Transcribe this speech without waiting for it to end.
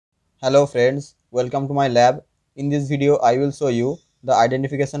Hello friends, welcome to my lab. In this video, I will show you the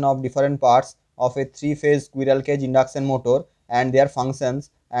identification of different parts of a three-phase squirrel cage induction motor and their functions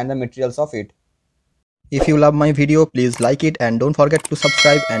and the materials of it. If you love my video, please like it and don't forget to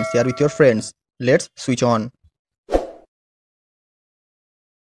subscribe and share with your friends. Let's switch on.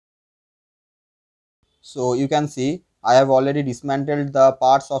 So you can see I have already dismantled the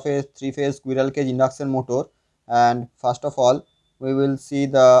parts of a three-phase squirrel cage induction motor, and first of all we will see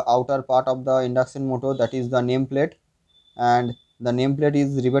the outer part of the induction motor, that is the nameplate, and the nameplate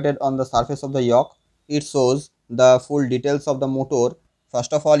is riveted on the surface of the yoke. It shows the full details of the motor.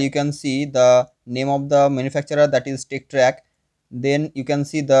 First of all, you can see the name of the manufacturer, that is Track. Then you can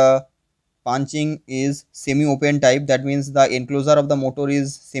see the punching is semi open type, that means the enclosure of the motor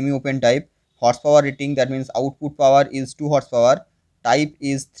is semi open type. Horsepower rating, that means output power, is 2 horsepower. Type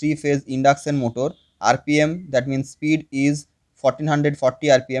is 3 phase induction motor. RPM, that means speed, is 1440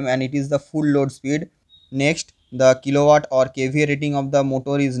 rpm and it is the full load speed. Next, the kilowatt or kVA rating of the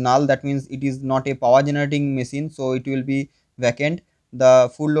motor is null, that means it is not a power generating machine, so it will be vacant.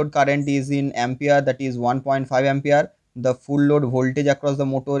 The full load current is in ampere, that is 1.5 ampere. The full load voltage across the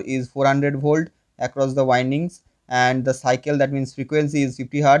motor is 400 volt across the windings, and the cycle, that means frequency, is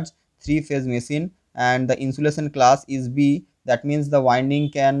 50 hertz, 3 phase machine, and the insulation class is B, that means the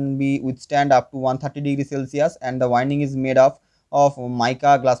winding can be withstand up to 130 degrees Celsius, and the winding is made of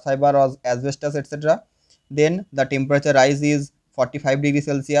mica, glass fiber or asbestos, etc. Then the temperature rise is 45 degrees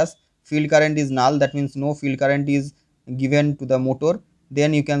Celsius. Field current is null, that means no field current is given to the motor.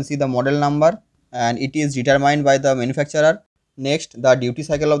 Then you can see the model number and it is determined by the manufacturer. Next, the duty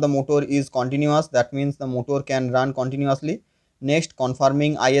cycle of the motor is continuous, that means the motor can run continuously. Next,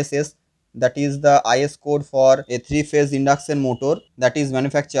 confirming ISS, that is the IS code for a three-phase induction motor that is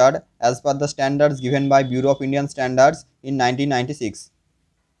manufactured as per the standards given by Bureau of Indian Standards in 1996.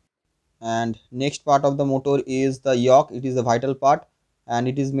 And next part of the motor is the yoke. It is a vital part and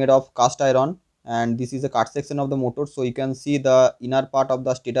it is made of cast iron, and this is a cut section of the motor. So you can see the inner part of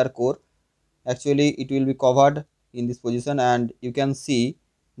the stator core. Actually it will be covered in this position, and you can see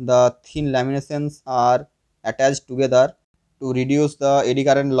the thin laminations are attached together to reduce the eddy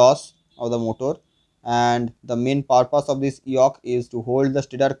current loss of the motor. And the main purpose of this yoke is to hold the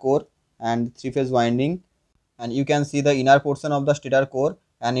stator core and three phase winding. And you can see the inner portion of the stator core,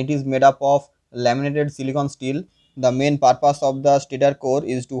 and it is made up of laminated silicon steel. The main purpose of the stator core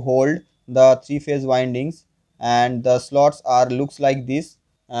is to hold the three phase windings, and the slots are looks like this.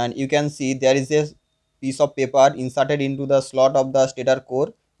 And you can see there is a piece of paper inserted into the slot of the stator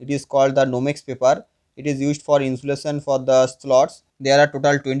core. It is called the Nomex paper. It is used for insulation for the slots. There are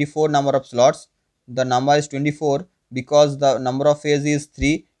total 24 number of slots. The number is 24 because the number of phase is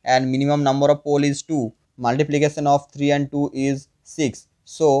 3 and minimum number of pole is 2. Multiplication of 3 and 2 is 6.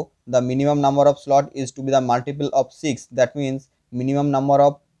 So the minimum number of slot is to be the multiple of 6. That means minimum number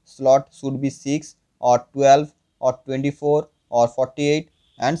of slot should be 6 or 12 or 24 or 48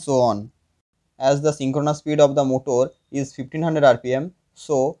 and so on. As the synchronous speed of the motor is 1500 rpm,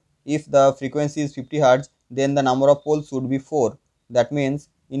 so if the frequency is 50 Hz, then the number of poles should be 4. That means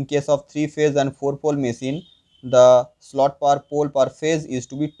in case of 3 phase and 4 pole machine, the slot per pole per phase is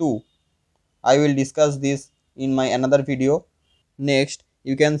to be 2. I will discuss this in my another video. Next,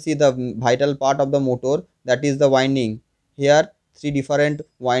 you can see the vital part of the motor, that is the winding. Here, 3 different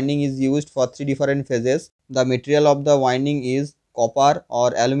winding is used for 3 different phases. The material of the winding is copper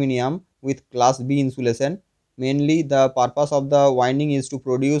or aluminium with class B insulation. Mainly, the purpose of the winding is to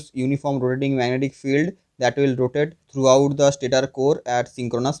produce uniform rotating magnetic field that will rotate throughout the stator core at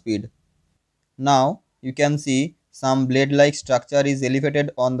synchronous speed. Now you can see some blade like structure is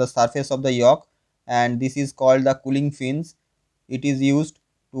elevated on the surface of the yoke, and this is called the cooling fins. It is used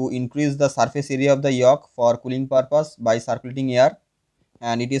to increase the surface area of the yoke for cooling purpose by circulating air,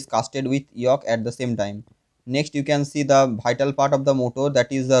 and it is casted with yoke at the same time. Next you can see the vital part of the motor,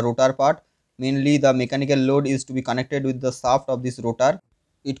 that is the rotor part. Mainly the mechanical load is to be connected with the shaft of this rotor.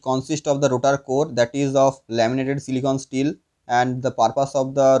 It consists of the rotor core, that is of laminated silicon steel, and the purpose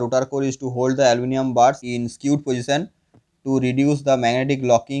of the rotor core is to hold the aluminum bars in skewed position to reduce the magnetic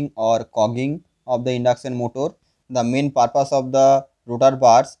locking or cogging of the induction motor. The main purpose of the rotor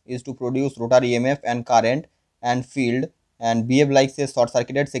bars is to produce rotor EMF and current and field and behave like a short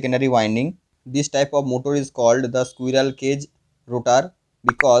circuited secondary winding. This type of motor is called the squirrel cage rotor,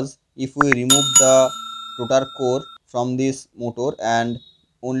 because if we remove the rotor core from this motor and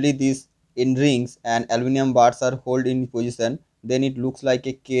only these end rings and aluminum bars are held in position, then it looks like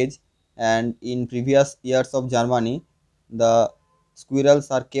a cage. And in previous years of Germany, the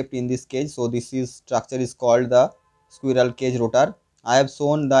squirrels are kept in this cage, so this is structure is called the squirrel cage rotor. I have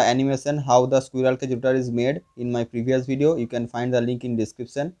shown the animation how the squirrel cage rotor is made in my previous video. You can find the link in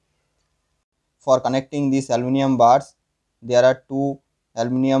description. For connecting these aluminum bars, there are two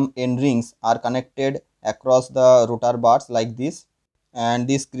aluminum end rings are connected across the rotor bars like this, and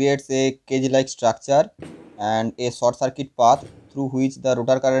this creates a cage like structure and a short circuit path through which the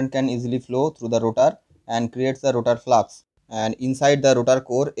rotor current can easily flow through the rotor and creates the rotor flux. And inside the rotor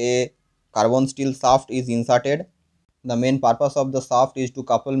core, a carbon steel shaft is inserted. The main purpose of the shaft is to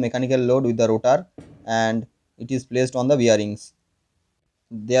couple mechanical load with the rotor, and it is placed on the bearings.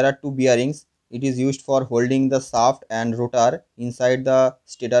 There are two bearings. It is used for holding the shaft and rotor inside the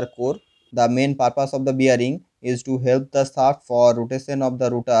stator core. The main purpose of the bearing is to help the shaft for rotation of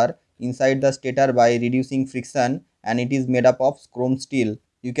the rotor inside the stator by reducing friction, and it is made up of chrome steel.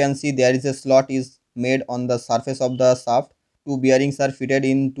 You can see there is a slot is made on the surface of the shaft. Two bearings are fitted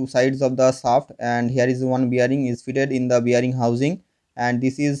in two sides of the shaft, and here is one bearing is fitted in the bearing housing, and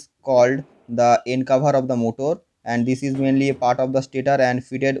this is called the end cover of the motor, and this is mainly a part of the stator and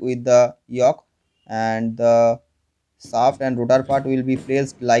fitted with the yoke, and the shaft and rotor part will be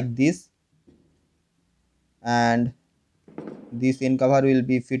placed like this, and this end cover will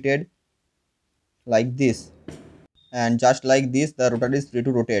be fitted like this, and just like this the rotor is free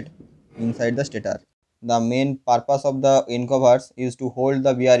to rotate inside the stator. The main purpose of the end covers is to hold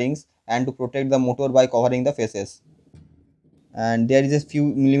the bearings and to protect the motor by covering the faces, and there is a few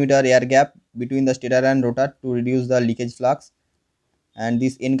millimeter air gap between the stator and rotor to reduce the leakage flux, and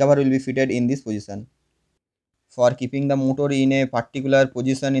this end cover will be fitted in this position. For keeping the motor in a particular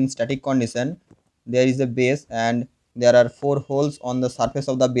position in static condition, there is a base, and there are 4 holes on the surface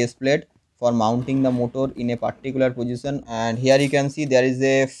of the base plate for mounting the motor in a particular position. And here you can see there is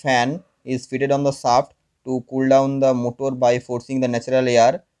a fan is fitted on the shaft to cool down the motor by forcing the natural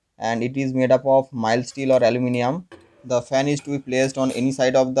air, and it is made up of mild steel or aluminum. The fan is to be placed on any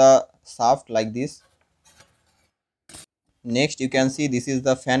side of the shaft like this. Next you can see this is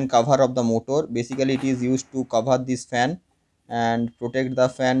the fan cover of the motor. Basically it is used to cover this fan and protect the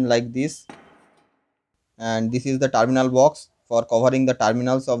fan like this, and this is the terminal box for covering the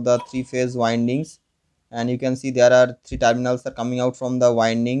terminals of the 3-phase windings, and you can see there are 3 terminals are coming out from the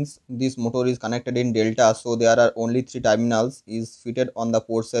windings. This motor is connected in delta, so there are only 3 terminals is fitted on the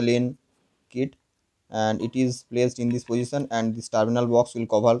porcelain kit, and it is placed in this position, and this terminal box will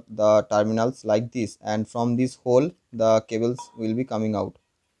cover the terminals like this, and from this hole the cables will be coming out.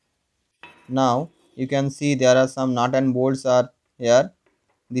 Now you can see there are some nut and bolts are here.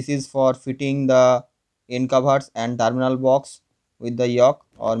 This is for fitting the end covers and terminal box with the yoke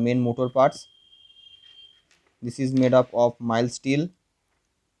or main motor parts. This is made up of mild steel,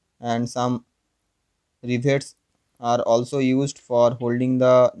 and some rivets are also used for holding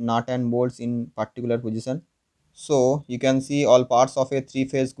the nut and bolts in particular position. So you can see all parts of a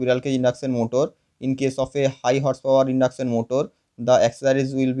 3-phase squirrel cage induction motor. In case of a high horsepower induction motor, the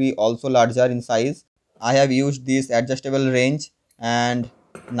accessories will be also larger in size. I have used this adjustable wrench and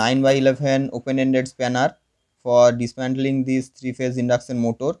 9x11 open-ended spanner for dismantling this 3-phase induction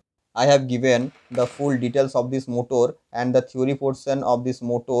motor. I have given the full details of this motor and the theory portion of this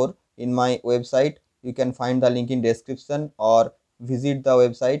motor in my website. You can find the link in description or visit the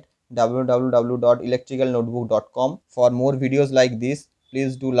website www.electricalnotebook.com. For more videos like this,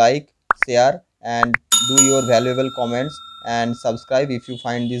 please do like, share and do your valuable comments, and subscribe if you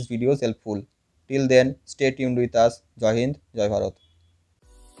find these videos helpful. Till then, stay tuned with us. Jai Hind, Jai Bharat.